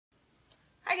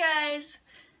Hi guys,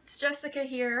 it's Jessica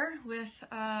here with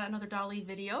another Dolly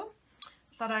video.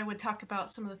 Thought I would talk about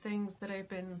some of the things that I've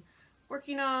been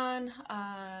working on,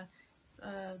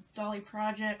 Dolly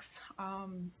projects.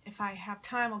 If I have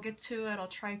time, I'll get to it. I'll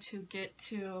try to get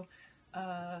to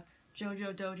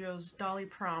JoJo Dojo's Dolly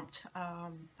prompt.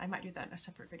 I might do that in a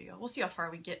separate video. We'll see how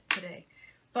far we get today.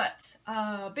 But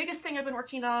biggest thing I've been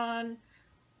working on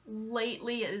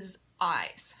lately is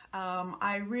eyes.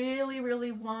 I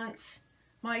really want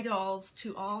my dolls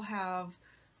to all have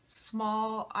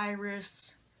small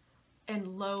iris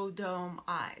and low dome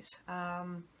eyes.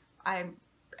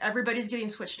 Everybody's getting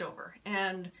switched over,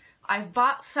 and I've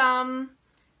bought some.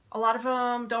 A lot of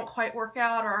them don't quite work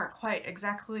out or aren't quite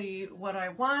exactly what I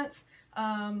want.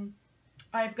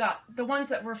 I've got the ones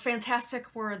that were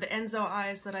fantastic were the Enzo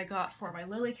eyes that I got for my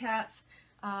lily cats.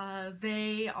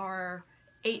 They are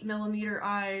 8mm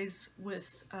eyes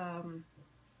with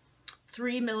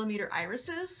 3mm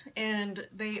irises, and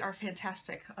they are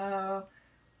fantastic.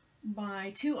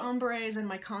 My two ombres and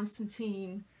my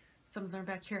Constantine, some of them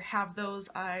back here, have those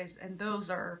eyes, and those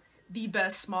are the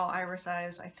best small iris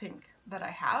eyes I think that I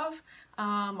have.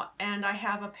 And I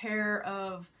have a pair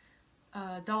of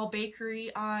Doll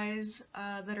Bakery eyes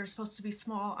that are supposed to be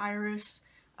small iris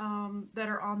that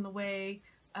are on the way.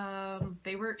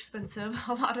 They were expensive.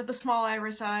 A lot of the small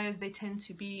iris eyes, they tend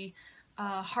to be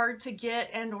hard to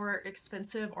get and or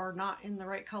expensive or not in the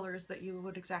right colors that you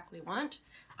would exactly want.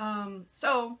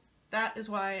 So that is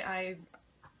why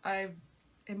I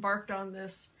embarked on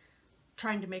this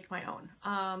trying to make my own.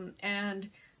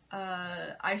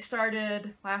 I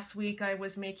started last week. I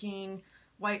was making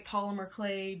white polymer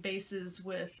clay bases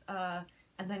with and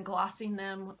then glossing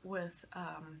them with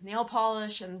nail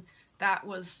polish, and that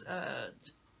was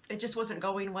it just wasn't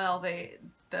going well.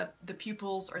 The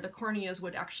pupils or the corneas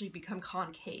would actually become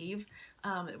concave.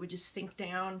 It would just sink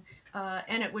down,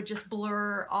 and it would just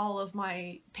blur all of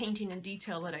my painting and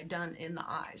detail that I'd done in the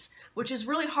eyes, which is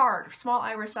really hard. Small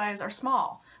iris eyes are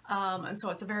small, and so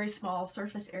it's a very small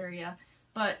surface area.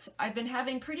 But I've been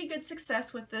having pretty good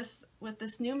success with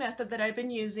this new method that I've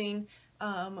been using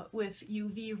with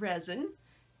UV resin,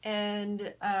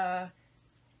 and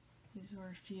these were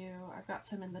a few. I've got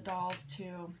some in the dolls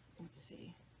too. Let's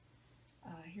see.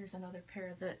 Here's another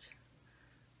pair that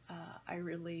I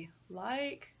really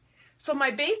like. So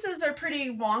my bases are pretty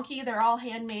wonky. They're all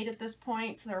handmade at this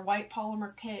point. So they're white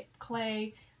polymer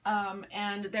clay,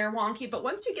 and they're wonky. But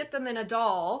once you get them in a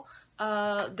doll,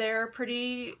 they're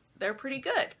pretty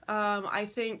good. I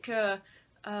think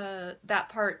that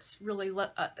part's really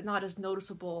not as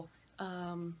noticeable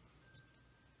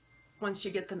once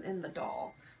you get them in the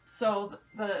doll. So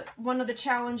one of the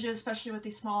challenges, especially with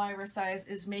these small iris eyes,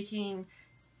 is making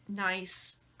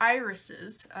nice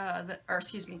irises,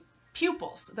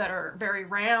 pupils that are very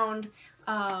round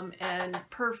and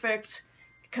perfect,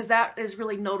 because that is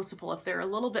really noticeable. If they're a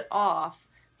little bit off,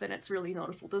 then it's really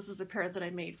noticeable. This is a pair that I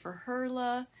made for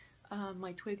Herla,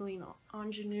 my Twiggling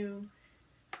ingenue,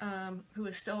 who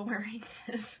is still wearing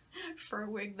this fur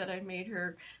wig that I made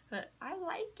her, but I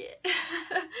like it.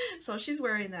 So she's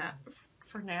wearing that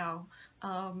for now.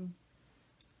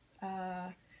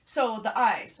 So the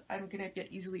eyes, I'm gonna get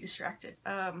easily distracted.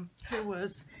 Let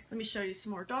me show you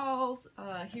some more dolls.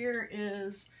 Here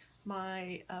is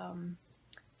my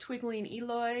Twiggling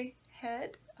Eloy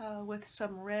head with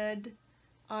some red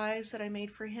eyes that I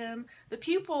made for him. The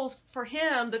pupils for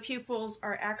him, the pupils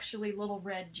are actually little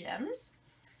red gems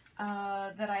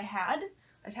that I had.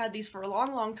 I've had these for a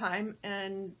long time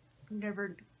and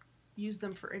never used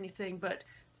them for anything, but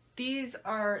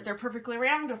they're perfectly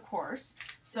round, of course.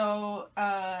 So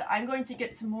I'm going to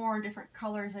get some more different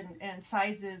colors and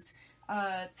sizes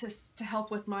to help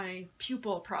with my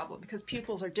pupil problem, because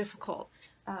pupils are difficult.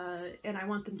 And I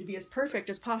want them to be as perfect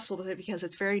as possible because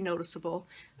it's very noticeable.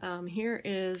 Here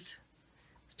is,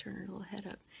 let's turn her little head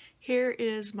up. Here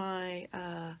is my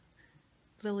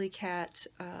lily cat,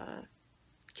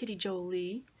 Kitty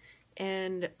Jolie,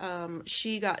 and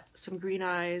she got some green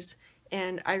eyes,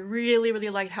 and I really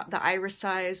like how the iris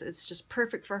size. It's just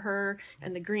perfect for her,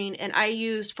 and the green. And I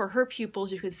used, for her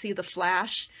pupils, you can see the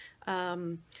flash.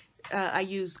 I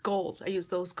use gold. I use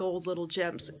those gold little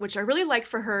gems, which I really like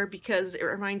for her because it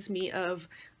reminds me of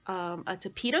a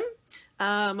tapetum,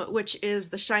 which is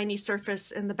the shiny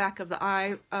surface in the back of the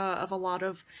eye of a lot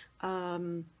of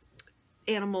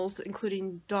animals,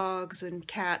 including dogs and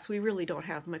cats. We really don't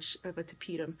have much of a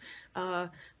tapetum.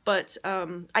 But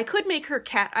I could make her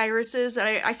cat irises.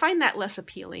 I find that less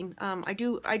appealing. I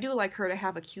do like her to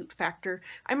have a cute factor.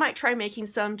 I might try making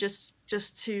some just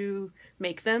to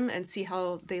make them and see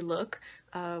how they look.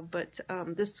 But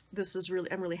this is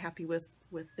really, I'm really happy with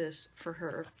with this for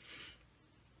her.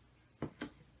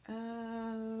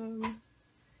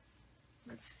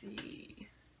 Let's see.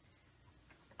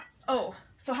 Oh,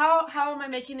 so how am I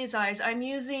making these eyes? I'm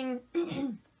using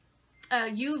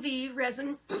UV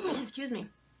resin, excuse me,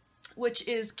 which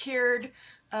is cured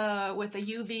with a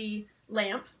UV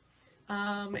lamp.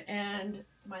 And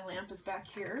my lamp is back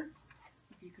here.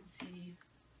 If you can see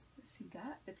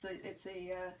that. It's a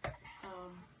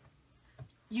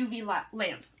UV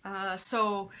lamp.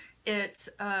 So it's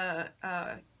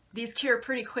these cure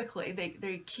pretty quickly.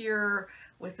 They cure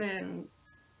within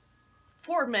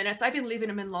 4 minutes. I've been leaving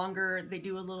them in longer. They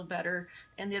do a little better.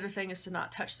 And the other thing is to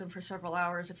not touch them for several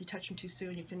hours. If you touch them too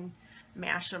soon, you can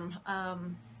mash them. I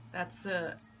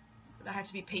have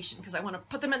to be patient because I want to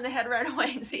put them in the head right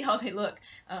away and see how they look.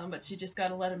 But you just got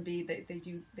to let them be.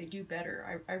 They do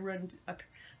better. I ruined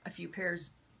a few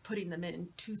pairs putting them in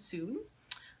too soon.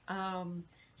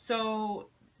 So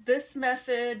this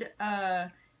method,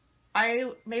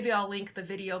 maybe I'll link the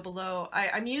video below.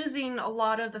 I'm using a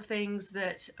lot of the things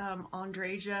that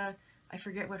Andreja, I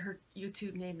forget what her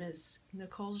YouTube name is,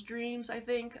 Nicole's Dreams, I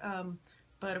think.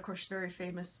 But of course, very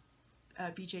famous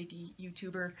BJD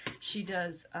YouTuber. She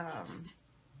does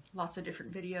lots of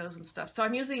different videos and stuff. So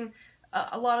I'm using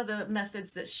a lot of the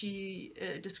methods that she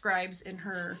describes in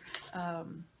her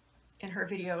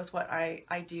videos, what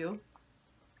I do.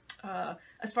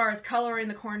 As far as coloring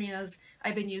the corneas,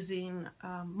 I've been using,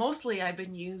 mostly I've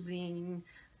been using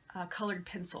colored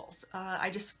pencils. I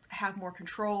just have more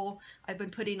control. I've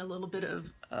been putting a little bit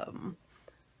of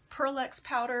Pearl-Ex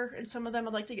powder in some of them.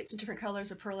 I'd like to get some different colors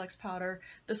of Pearl-Ex powder.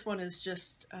 This one is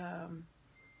just,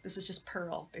 this is just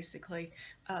pearl, basically.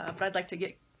 But I'd like to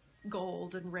get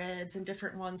gold and reds and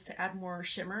different ones to add more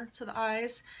shimmer to the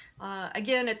eyes.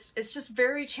 Again, it's just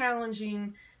very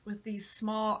challenging with these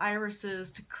small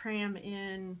irises to cram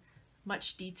in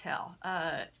much detail.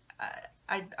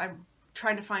 I'm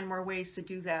trying to find more ways to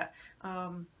do that.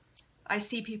 I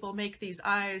see people make these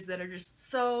eyes that are just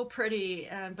so pretty,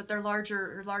 but they're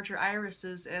larger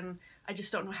irises, and I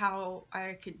just don't know how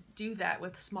I could do that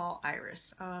with small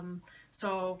iris.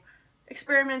 So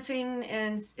experimenting,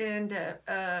 and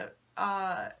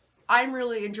I'm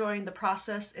really enjoying the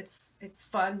process. It's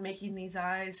fun making these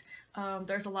eyes.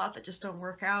 There's a lot that just don't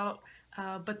work out,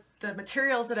 but the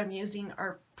materials that I'm using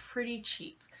are pretty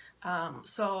cheap.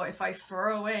 So if I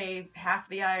throw away half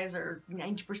the eyes or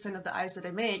 90% of the eyes that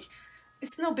I make,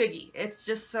 it's no biggie. It's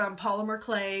just some polymer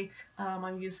clay.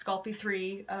 I use Sculpey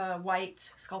 3, white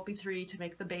Sculpey 3 to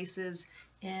make the bases,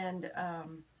 and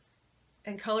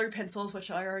colored pencils, which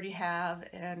I already have,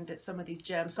 and some of these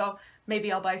gems. So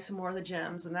maybe I'll buy some more of the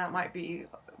gems, and that might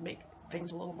make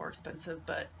things a little more expensive,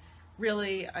 but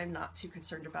really I'm not too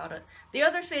concerned about it. The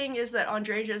other thing is that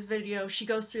Andreja's video, she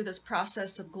goes through this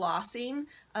process of glossing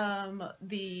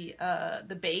the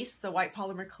base, the white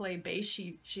polymer clay base.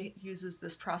 She uses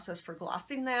this process for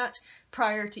glossing that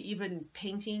prior to even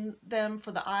painting them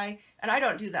for the eye, and I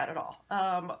don't do that at all.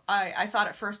 I thought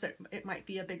at first that it might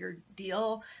be a bigger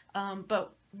deal,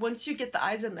 but once you get the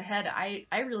eyes in the head, I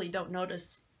really don't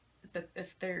notice that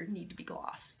if they need to be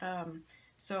glossed.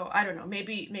 So I don't know,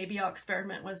 maybe I'll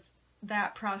experiment with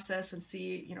that process and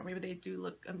see, you know, maybe they do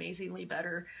look amazingly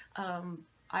better.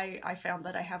 I found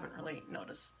that I haven't really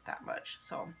noticed that much.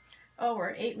 So, oh,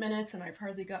 we're at 8 minutes and I've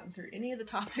hardly gotten through any of the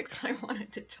topics I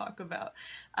wanted to talk about.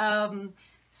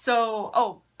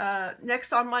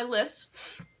 Next on my list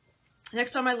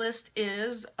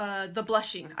is the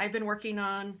blushing. I've been working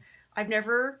on, I've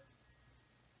never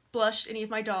blushed any of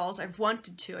my dolls. I've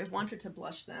wanted to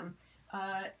blush them.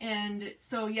 And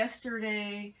so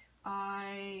yesterday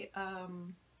I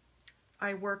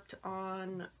worked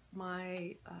on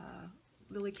my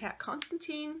Lily Cat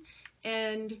Constantine,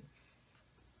 and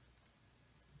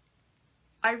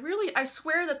I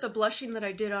swear that the blushing that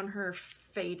I did on her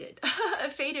faded.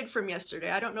 Faded from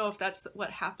yesterday. I don't know if that's what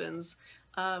happens,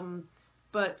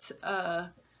 but I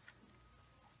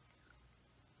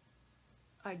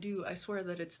swear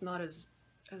that it's not as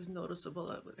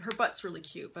noticeable. Her butt's really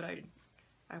cute, but I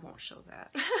won't show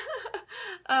that.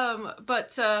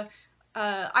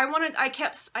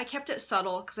 I kept it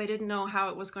subtle because I didn't know how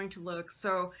it was going to look.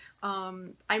 So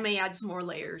I may add some more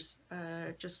layers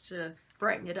just to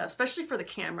brighten it up, especially for the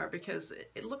camera, because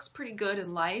it looks pretty good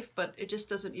in life, but it just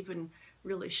doesn't even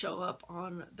really show up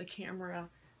on the camera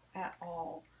at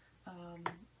all.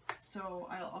 So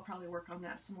I'll probably work on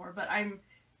that some more. But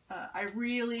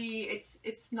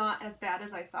it's not as bad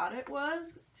as I thought it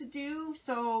was to do.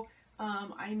 So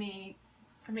I may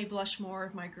blush more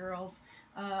of my girls.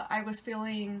 I was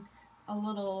feeling a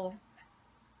little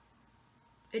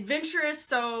adventurous,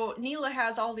 so Neela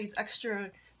has all these extra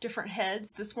different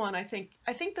heads. This one, I think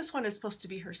this one is supposed to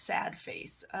be her sad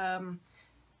face.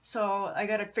 So I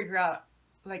got to figure out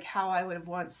like how I would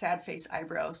want sad face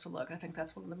eyebrows to look. I think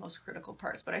that's one of the most critical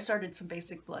parts. But I started some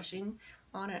basic blushing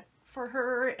on it for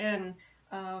her, and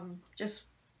just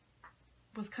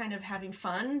was kind of having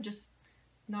fun, just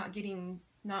not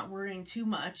worrying too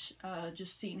much,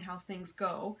 just seeing how things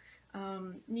go.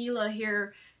 Neela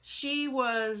here, she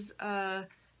has a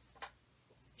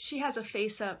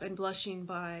face up and blushing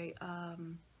by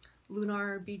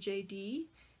Lunar BJD,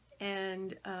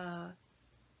 and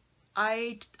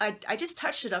I just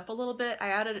touched it up a little bit. I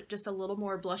added just a little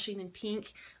more blushing and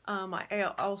pink. I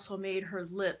also made her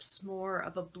lips more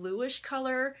of a bluish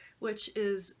color, which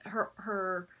is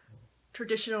her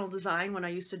traditional design. When I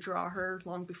used to draw her,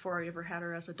 long before I ever had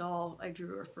her as a doll, I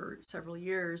drew her for several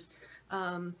years.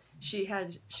 She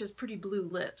has pretty blue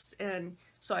lips, and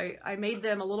so I made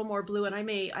them a little more blue, and I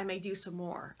may do some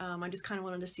more. I just kind of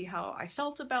wanted to see how I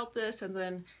felt about this, and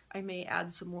then I may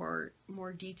add some more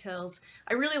details.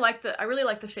 I really like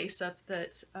the face up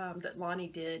that that Lonnie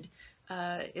did.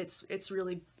 It's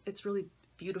really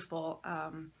beautiful,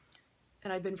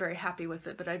 and I've been very happy with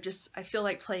it. But I feel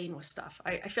like playing with stuff.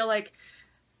 I feel like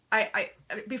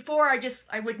before I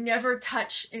would never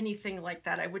touch anything like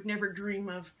that. I would never dream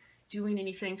of doing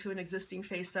anything to an existing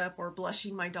face up or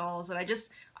blushing my dolls, and I just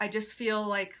feel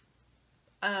like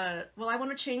well, I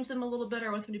want to change them a little bit. I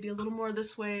want them to be a little more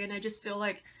this way, and I just feel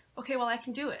like, okay, well, I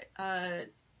can do it.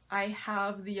 I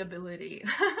have the ability.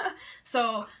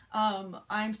 So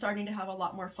I'm starting to have a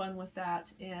lot more fun with that,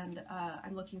 and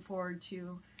I'm looking forward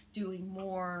to doing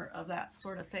more of that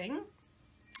sort of thing.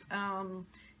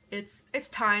 It's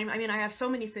time. I mean, I have so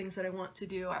many things that I want to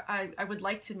do. I would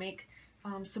like to make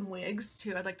some wigs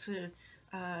too. I'd like to,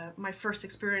 my first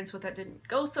experience with that didn't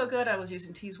go so good. I was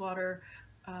using Teeswater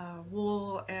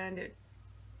wool, and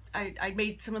I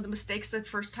made some of the mistakes that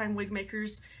first time wig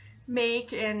makers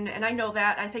make, and I know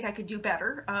that. I think I could do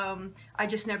better. I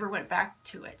just never went back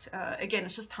to it. Again,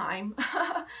 it's just time.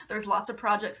 There's lots of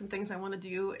projects and things I want to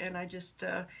do, and I just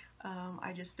don't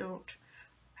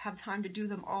have time to do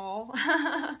them all.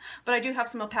 But I do have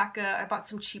some alpaca. I bought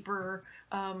some cheaper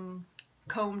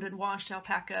combed and washed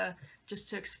alpaca just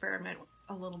to experiment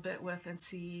a little bit with and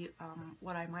see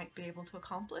what I might be able to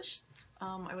accomplish.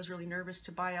 I was really nervous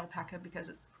to buy alpaca because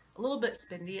it's a little bit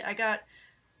spendy. I got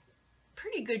a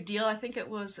pretty good deal. I think it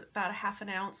was about a half an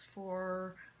ounce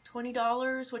for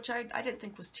 $20, which I didn't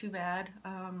think was too bad.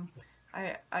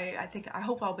 I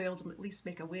hope I'll be able to at least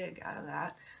make a wig out of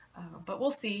that. But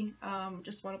we'll see.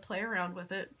 Just want to play around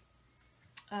with it.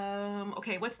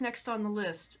 Okay, what's next on the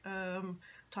list?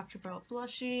 Talked about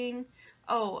blushing.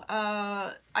 Oh,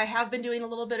 I have been doing a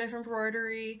little bit of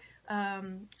embroidery.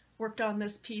 Worked on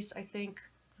this piece, I think,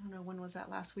 I don't know, when was that,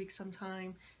 last week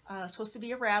sometime. Supposed to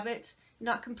be a rabbit.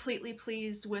 Not completely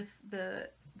pleased with the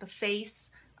face.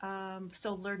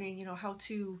 Still learning, you know, how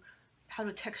to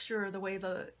texture the way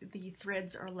the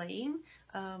threads are laying,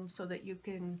 so that you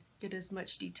can get as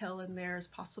much detail in there as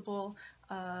possible.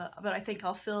 But I think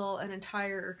I'll fill an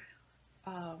entire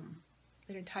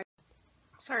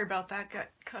sorry about that, got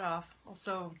cut off.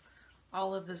 Also,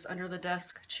 Olive is under the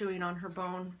desk chewing on her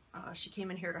bone. She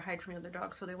came in here to hide from the other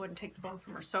dog so they wouldn't take the bone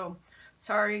from her. So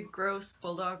sorry, gross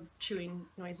bulldog chewing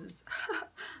noises.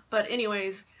 But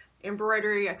anyways,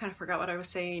 embroidery, I kind of forgot what I was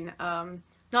saying.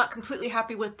 Not completely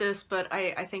happy with this, but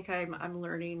I think I'm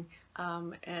learning,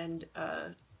 and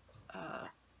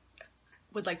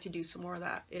would like to do some more of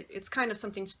that. It's kind of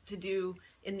something to do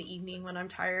in the evening when I'm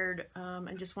tired,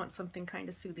 and just want something kind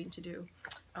of soothing to do.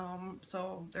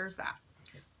 So there's that.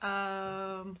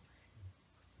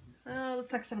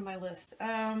 What's next on my list?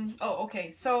 Oh,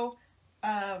 okay. So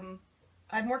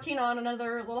I'm working on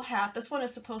another little hat. This one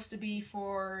is supposed to be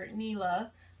for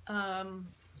Neela.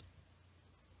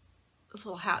 This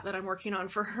little hat that I'm working on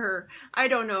for her. I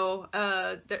don't know.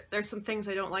 There's some things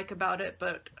I don't like about it,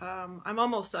 but I'm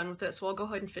almost done with it, so I'll go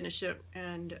ahead and finish it.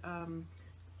 And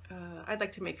I'd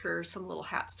like to make her some little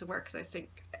hats to wear, because I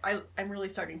think I'm really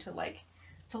starting to like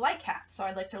hats. So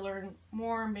I'd like to learn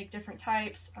more, make different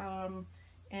types,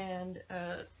 and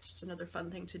just another fun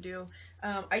thing to do.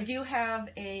 I do have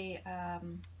I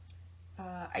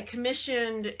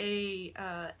commissioned a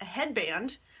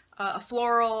headband. A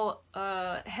floral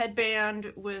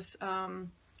headband with, I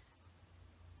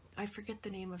forget the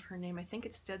name of her name. I think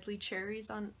it's Deadly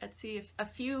Cherries on Etsy a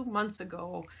few months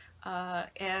ago,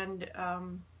 and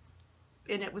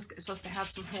it was supposed to have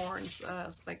some horns,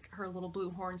 like her little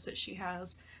blue horns that she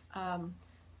has.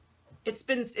 It's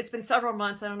been several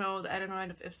months. I don't know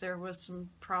if there was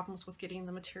some problems with getting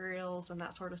the materials and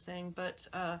that sort of thing, but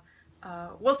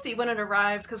we'll see when it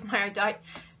arrives, because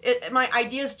my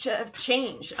ideas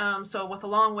change. So with a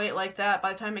long wait like that,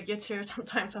 by the time it gets here,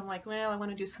 sometimes I'm like, well, I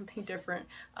want to do something different.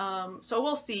 So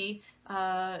we'll see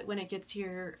when it gets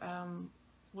here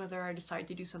whether I decide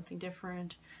to do something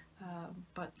different.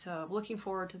 But looking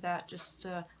forward to that. Just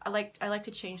I like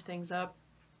to change things up.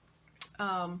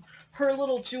 Her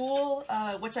little jewel,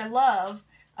 which I love.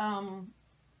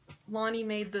 Lonnie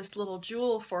made this little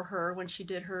jewel for her when she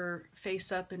did her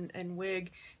face up and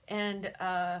wig, and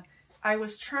I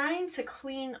was trying to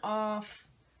clean off,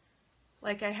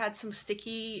 like I had some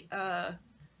sticky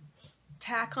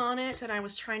tack on it, and I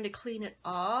was trying to clean it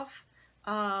off,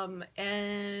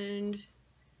 and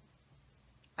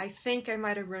I think I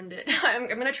might have ruined it. I'm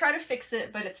gonna try to fix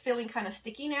it, but it's feeling kind of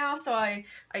sticky now, so I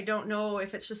don't know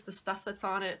if it's just the stuff that's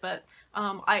on it, but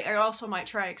I also might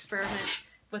try experiment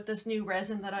with this new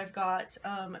resin that I've got,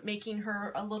 making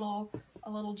her a little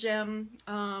gem.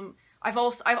 I've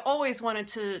always wanted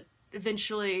to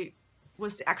eventually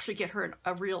was to actually get her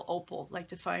a real opal, like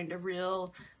to find a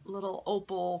real little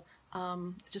opal,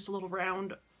 just a little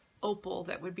round opal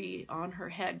that would be on her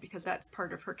head, because that's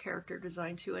part of her character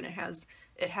design too, and it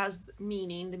has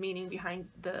meaning. The meaning behind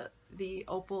the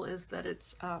opal is that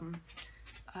it's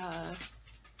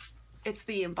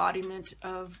the embodiment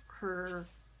of her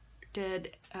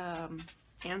dead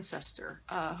ancestor,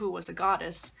 who was a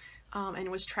goddess,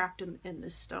 and was trapped in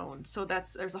this stone. So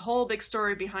there's a whole big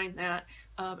story behind that,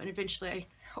 and eventually I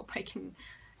hope I can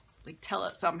like tell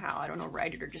it somehow. I don't know,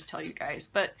 write it or just tell you guys.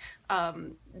 But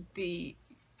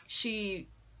she's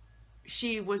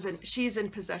in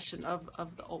possession of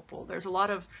the opal. There's a lot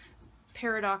of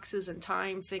paradoxes in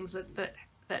time, things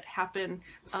that happen,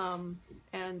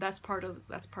 and that's part of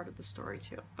the story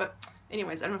too. But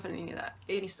anyways, I don't know if any of that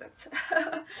made any sense.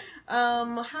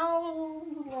 How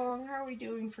long are we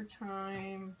doing for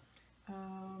time?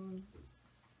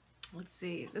 Let's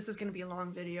see. This is going to be a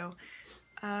long video.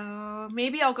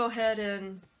 Maybe I'll go ahead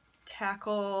and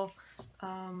tackle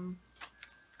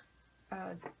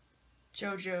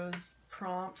JoJo's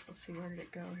prompt. Let's see, where did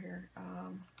it go here?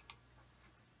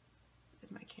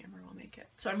 My camera will make it.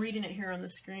 So I'm reading it here on the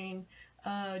screen.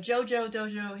 Jojo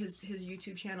Dojo, his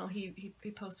YouTube channel, he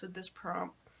posted this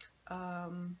prompt.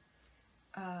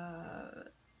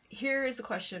 Here is the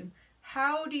question: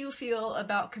 how do you feel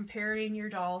about comparing your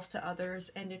dolls to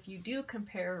others, and if you do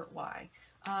compare, why?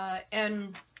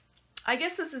 And I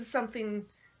guess this is something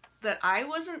that I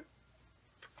wasn't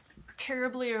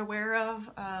terribly aware of,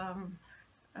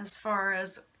 as far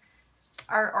as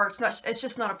our art's it's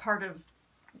just not a part of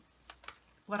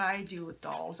what I do with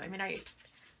dolls. I mean,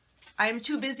 I'm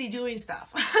too busy doing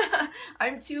stuff.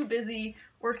 I'm too busy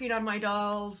working on my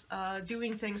dolls,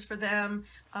 doing things for them,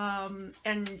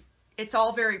 and it's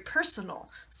all very personal.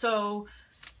 So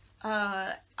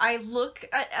I look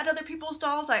at other people's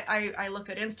dolls. I look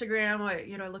at Instagram.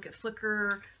 I look at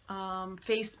Flickr,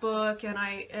 Facebook,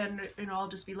 and I'll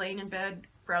just be laying in bed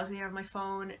browsing on my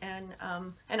phone, and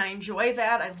I enjoy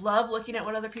that. I love looking at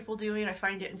what other people are doing. I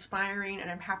find it inspiring, and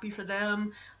I'm happy for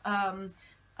them.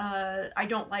 I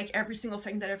don't like every single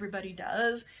thing that everybody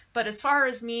does, but as far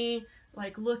as me,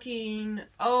 like looking,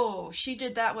 oh, she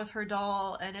did that with her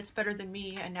doll, and it's better than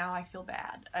me, and now I feel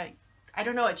bad. I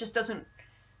don't know, it just doesn't,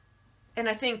 and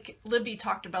I think Libby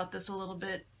talked about this a little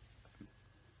bit.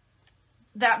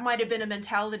 That might have been a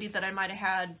mentality that I might have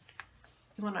had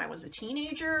when I was a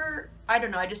teenager. I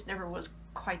don't know, I just never was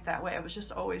quite that way. I was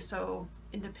just always so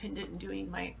independent and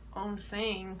doing my own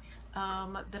thing,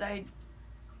 that I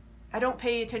don't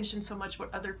pay attention so much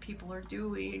what other people are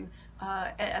doing,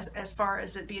 as far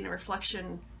as it being a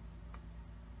reflection.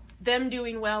 Them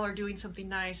doing well or doing something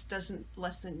nice doesn't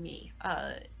lessen me.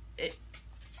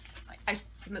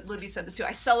 Libby said this too,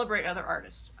 I celebrate other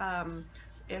artists.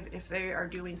 If they are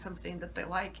doing something that they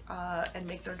like, and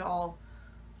make their doll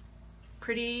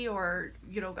pretty, or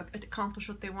accomplish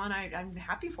what they want, I'm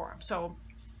happy for them. So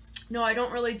no, I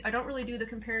don't really do the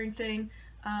comparing thing.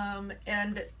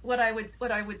 And what I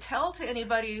would tell to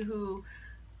anybody who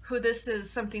this is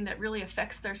something that really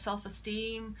affects their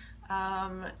self-esteem,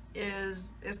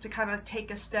 is to kind of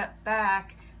take a step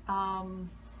back,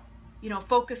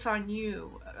 focus on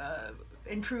you,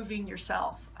 improving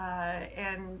yourself,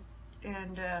 and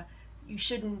you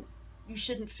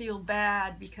shouldn't feel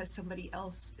bad because somebody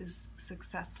else is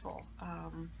successful.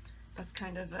 That's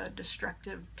kind of a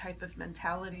destructive type of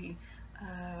mentality,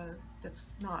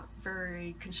 that's not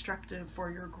very constructive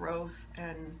for your growth,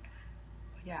 and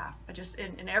yeah, just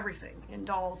in everything, in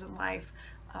dolls, in life.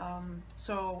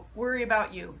 So worry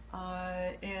about you,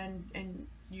 and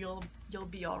you'll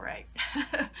be all right.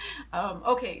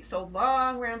 Okay, so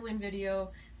long rambling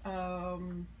video.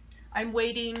 I'm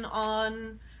waiting.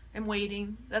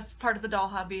 That's part of the doll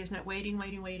hobby, isn't it?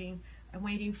 Waiting. I'm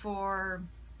waiting for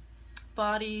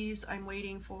bodies. I'm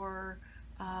waiting for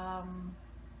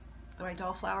my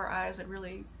doll flower eyes. I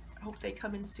really hope they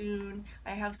come in soon.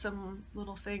 I have some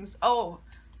little things. Oh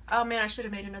man, I should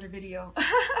have made another video.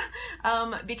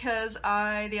 Because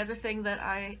the other thing that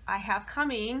I have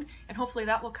coming, and hopefully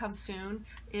that will come soon,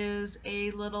 is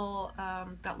a little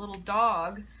that little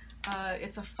dog.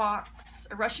 It's a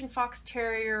Russian fox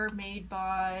terrier made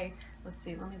by, let's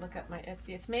see, let me look up my Etsy.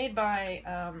 It's made by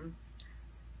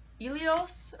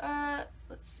Elios.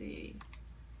 Let's see,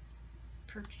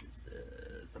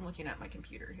 purchases. I'm looking at my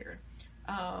computer here.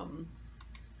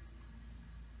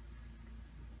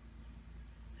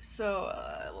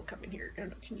 We'll come in here. I don't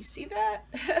know, can you see that?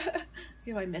 Look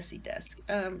at my messy desk.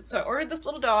 So I ordered this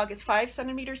little dog. It's 5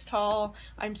 centimeters tall.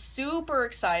 I'm super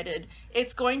excited.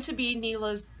 It's going to be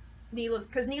Neela's,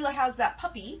 because Neela has that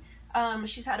puppy.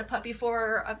 She's had a puppy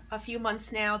for a few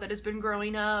months now that has been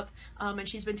growing up, and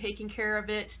she's been taking care of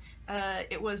it.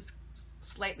 It was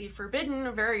slightly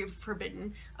forbidden, very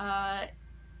forbidden,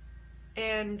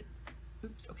 and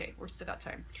oops, okay, we're still got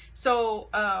time. So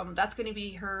that's going to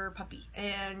be her puppy,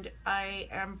 and I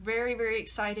am very, very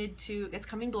excited to, it's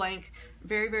coming blank,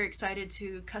 very, very excited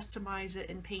to customize it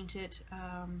and paint it.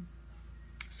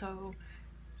 So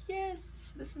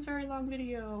yes, this is a very long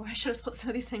video. I should have split some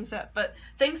of these things up, but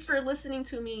thanks for listening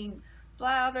to me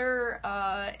blather,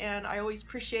 and I always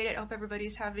appreciate it. I hope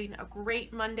everybody's having a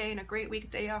great Monday and a great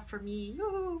weekday off for me.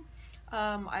 Yoo-hoo!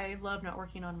 I love not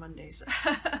working on Mondays.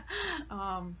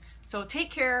 So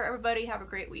take care, everybody. Have a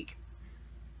great week.